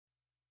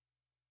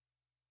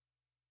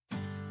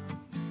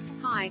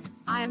Hi,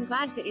 I am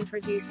glad to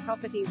introduce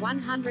property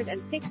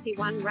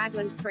 161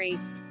 Raglan Street,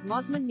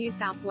 Mosman, New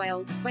South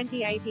Wales,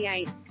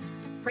 2088.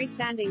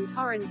 Freestanding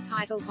Torrens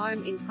title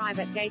home in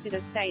private gated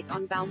estate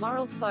on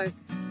Balmoral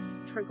slopes.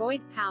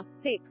 Tregoid, House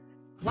 6,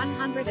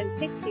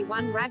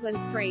 161 Raglan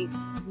Street,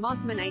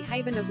 Mosman, a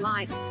haven of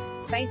light,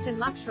 space and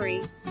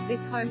luxury.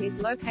 This home is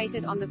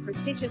located on the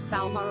prestigious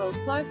Balmoral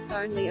slopes,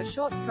 only a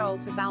short stroll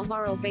to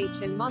Balmoral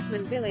Beach and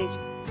Mosman Village.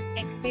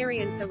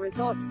 Experience a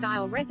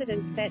resort-style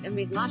residence set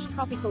amid lush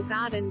tropical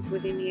gardens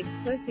within the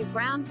exclusive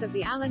grounds of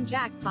the Alan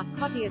Jack plus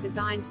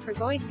Cottier-designed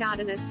Tregoid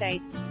Garden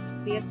Estate.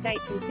 The estate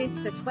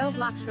consists of 12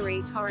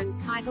 luxury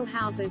Torrens title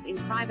houses in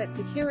private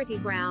security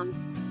grounds.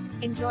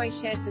 Enjoy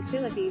shared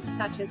facilities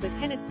such as a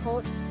tennis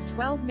court,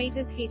 12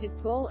 meters heated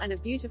pool and a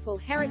beautiful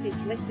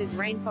heritage-listed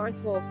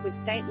rainforest walk with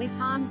stately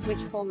palms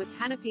which form a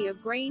canopy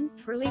of green,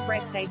 truly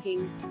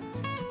breathtaking.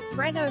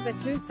 Spread over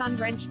 2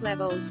 sun-drenched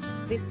levels,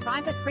 this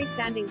private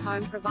freestanding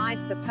home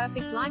provides the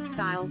perfect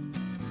lifestyle.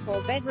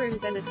 4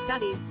 bedrooms and a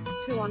study,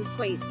 2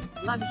 en-suite,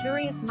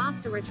 luxurious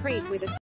master retreat with a